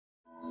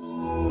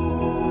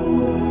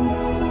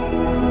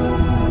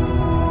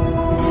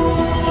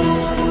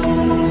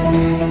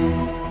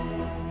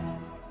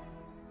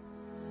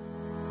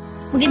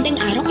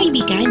Magandang araw,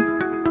 kaibigan.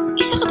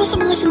 Isa ka ba sa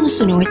mga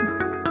sumusunod?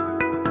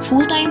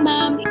 Full-time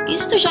mom,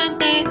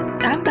 estudyante,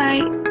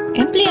 tambay,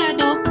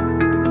 empleyado,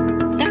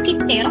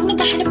 lakiterong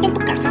naghahanap ng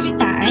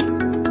pagkakakitaan?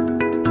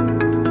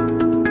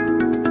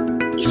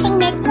 Isang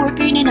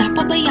networker na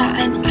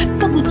napabayaan at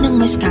pagod ng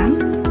maskam?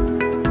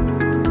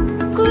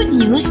 Good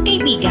news,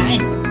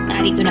 kaibigan!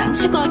 Narito na ang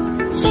sagot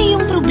sa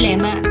iyong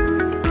problema.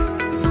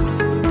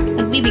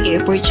 Nagbibigay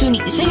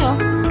opportunity sa iyo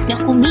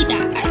na kumita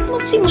at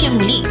magsimula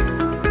muli.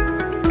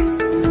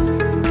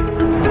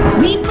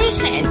 We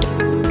present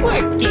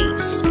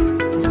Workplace.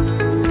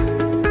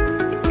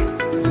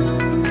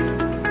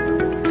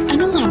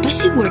 Ano nga ba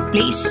si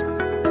Workplace?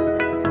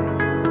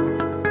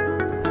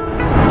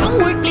 Ang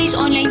Workplace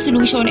online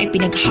solution ay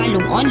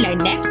pinaghalong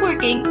online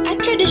networking at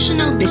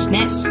traditional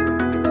business.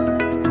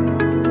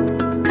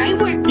 Kay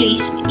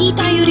Workplace, di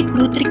tayo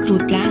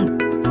recruit lang.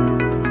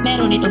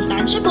 Meron itong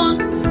tangible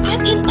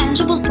at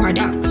intangible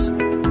products.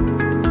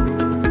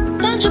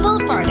 Tangible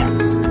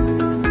products.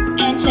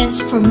 Essence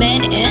for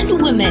men and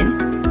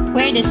women.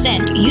 Wear the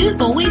scent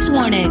you've always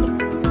wanted.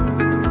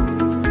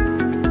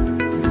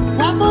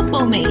 Guapo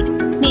Pomade.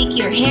 Make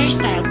your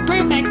hairstyle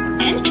perfect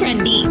and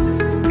trendy.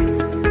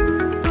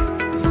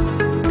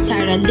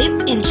 Sara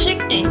Lip and Chic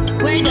Tint.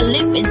 Wear the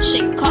lip and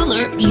chic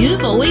color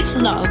you've always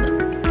loved.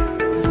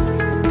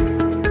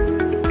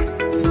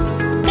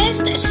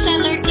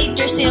 Bestseller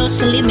Yggdrasil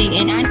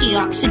Slimming and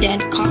Antioxidant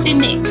Coffee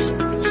Mix.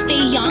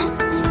 Stay young,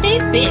 stay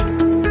fit.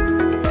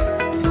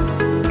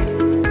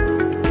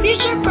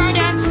 Future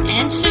products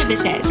and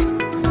services.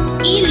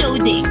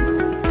 E-loading.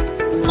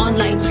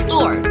 Online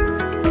store.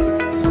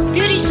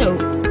 Beauty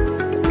soap.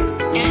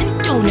 And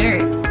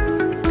toner.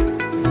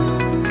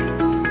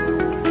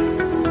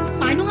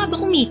 Paano nga ba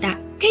kumita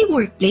kay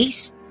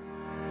Workplace?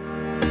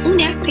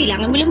 Una,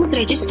 kailangan mo lang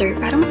mag-register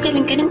para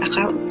magkaroon ka ng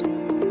account.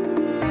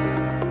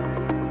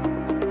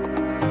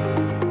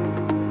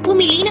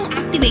 Pumili ng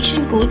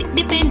activation code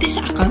depende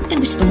sa account na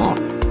gusto mo.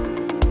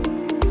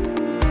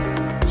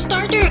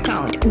 Starter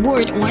account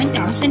worth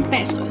 1,000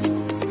 pesos.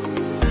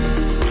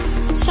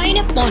 Sign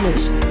up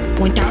bonus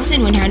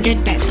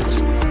 1,100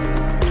 pesos.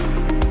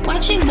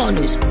 Watching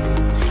bonus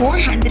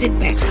 400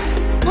 pesos.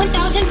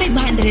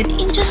 1,500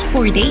 in just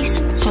 4 days.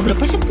 Sobra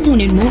pa sa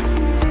puhunan mo.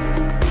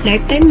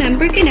 Lifetime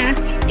member ka na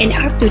and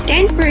up to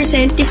 10%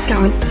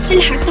 discount sa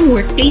lahat ng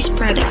Workplace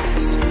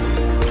products.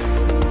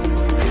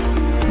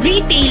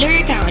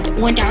 Retailer account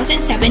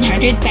 1,700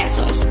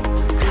 pesos.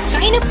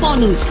 Sign up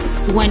bonus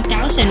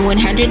 1,100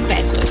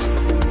 pesos.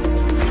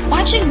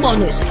 Watching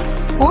bonus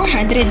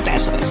 400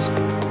 pesos.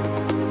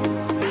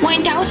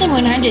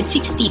 1,160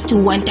 to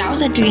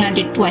 1,320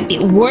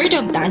 worth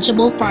of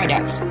tangible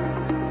products.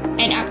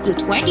 And up to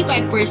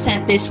 25%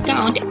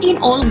 discount in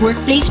all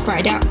Workplace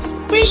products.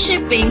 Free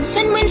shipping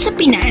saan man sa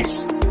Pinas.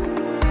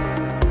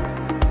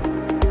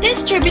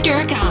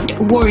 Distributor account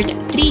worth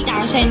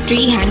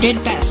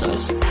 3,300 pesos.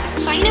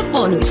 Sign up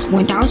bonus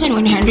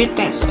 1,100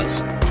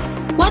 pesos.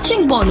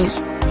 Watching bonus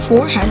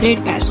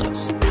 400 pesos.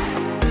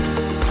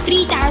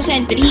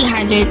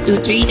 3,300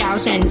 to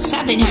 3,700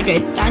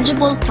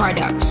 tangible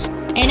products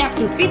and up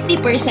to 50%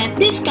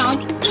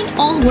 discount in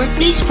all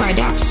Workplace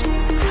products.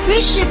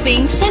 Free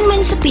shipping saan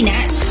man sa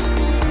Pinas.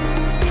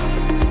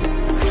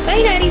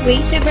 Binary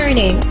ways of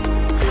earning.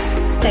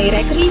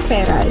 Direct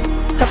referral.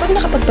 Kapag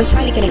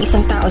nakapagpasali ka ng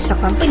isang tao sa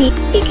company,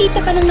 kikita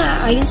ka ng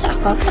naaayon sa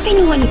account na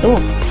kinuha nito.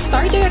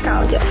 Starter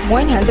account, 100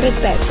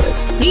 pesos.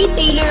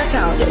 Retailer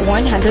account,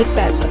 100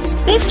 pesos.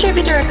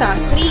 Distributor account,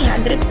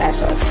 300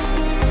 pesos.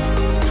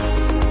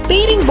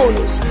 Pairing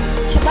bonus.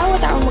 Sa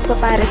bawat taong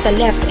magpapara sa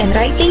left and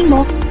right lane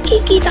mo,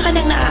 kikita ka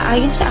ng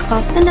naaayon sa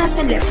account na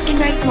nasa left and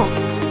right mo.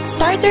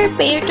 Starter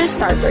pair to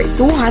starter,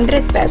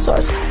 200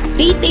 pesos.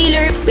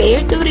 Retailer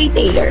pair to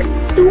retailer,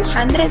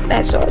 200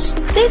 pesos.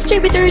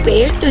 Distributor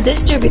pair to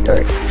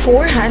distributor,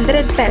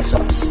 400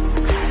 pesos.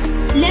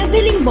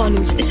 Leveling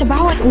bonus sa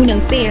bawat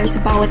unang pair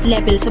sa bawat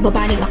level sa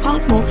baba ng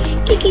account mo,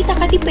 kikita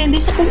ka depende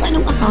sa kung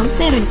anong account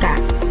meron ka.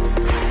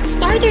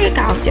 Starter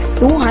account,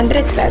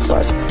 200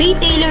 pesos.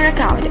 Retailer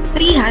account,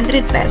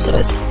 300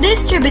 pesos.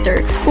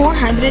 Distributor,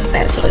 400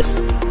 pesos.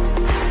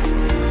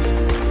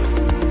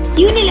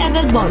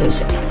 Unilevel bonus.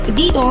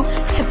 Dito,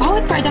 sa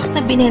bawat products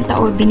na binenta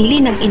o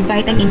binili ng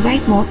invite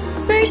mo,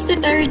 first to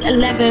third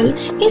level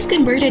is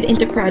converted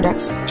into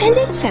products and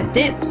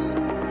incentives.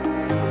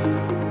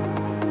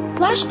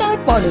 Flashed out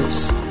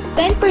bonus.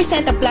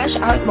 10% na flash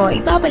out mo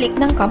ibabalik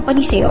ng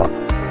company sa'yo.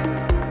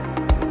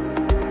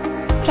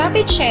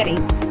 Profit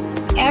sharing.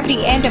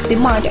 Every end of the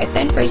month,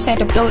 10%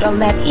 of total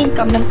net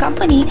income ng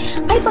company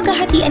ay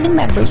paghahatian ng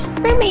members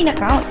per main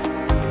account.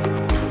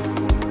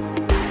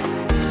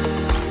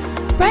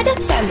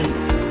 Product selling.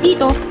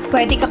 Dito,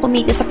 pwede ka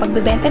kumita sa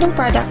pagbebenta ng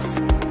products.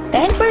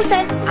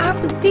 10% up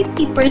to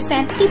 50%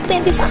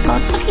 depende sa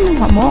account na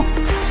kinuha mo.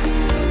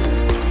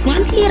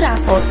 Monthly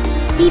raffle.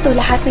 Dito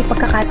lahat may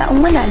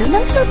pagkakataong manalo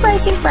ng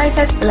surprising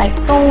prizes like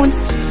phones,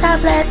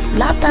 tablets,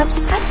 laptops,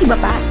 at iba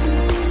pa.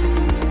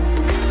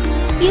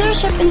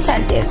 Dealership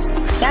incentives.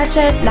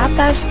 Gadgets,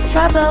 laptops,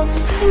 travel,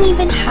 and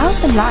even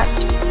house and lot.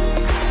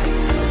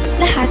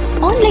 lahat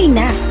online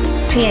na.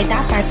 Kaya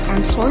dapat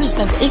ang source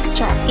of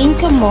extra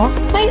income mo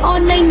may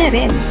online na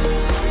rin.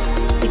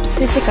 With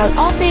physical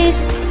office,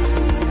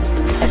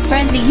 a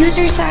friendly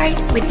user site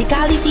with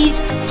legalities,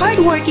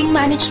 hardworking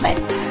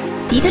management.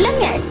 Dito lang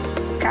yan,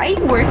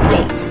 Kite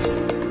Workplace.